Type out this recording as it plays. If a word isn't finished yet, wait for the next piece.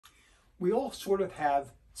We all sort of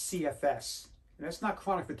have CFS, and that's not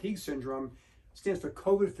chronic fatigue syndrome, it stands for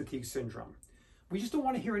COVID fatigue syndrome. We just don't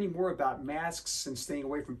want to hear any more about masks and staying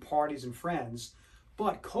away from parties and friends,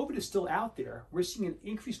 but COVID is still out there. We're seeing an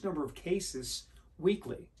increased number of cases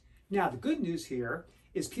weekly. Now, the good news here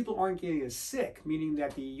is people aren't getting as sick, meaning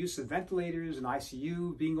that the use of ventilators and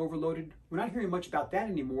ICU being overloaded, we're not hearing much about that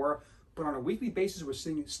anymore, but on a weekly basis, we're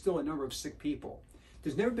seeing still a number of sick people.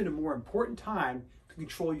 There's never been a more important time to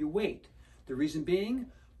control your weight. The reason being,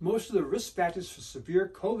 most of the risk factors for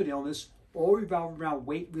severe COVID illness all revolve around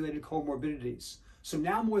weight-related comorbidities. So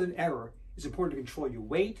now more than ever, it's important to control your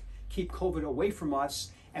weight, keep COVID away from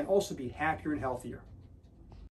us, and also be happier and healthier.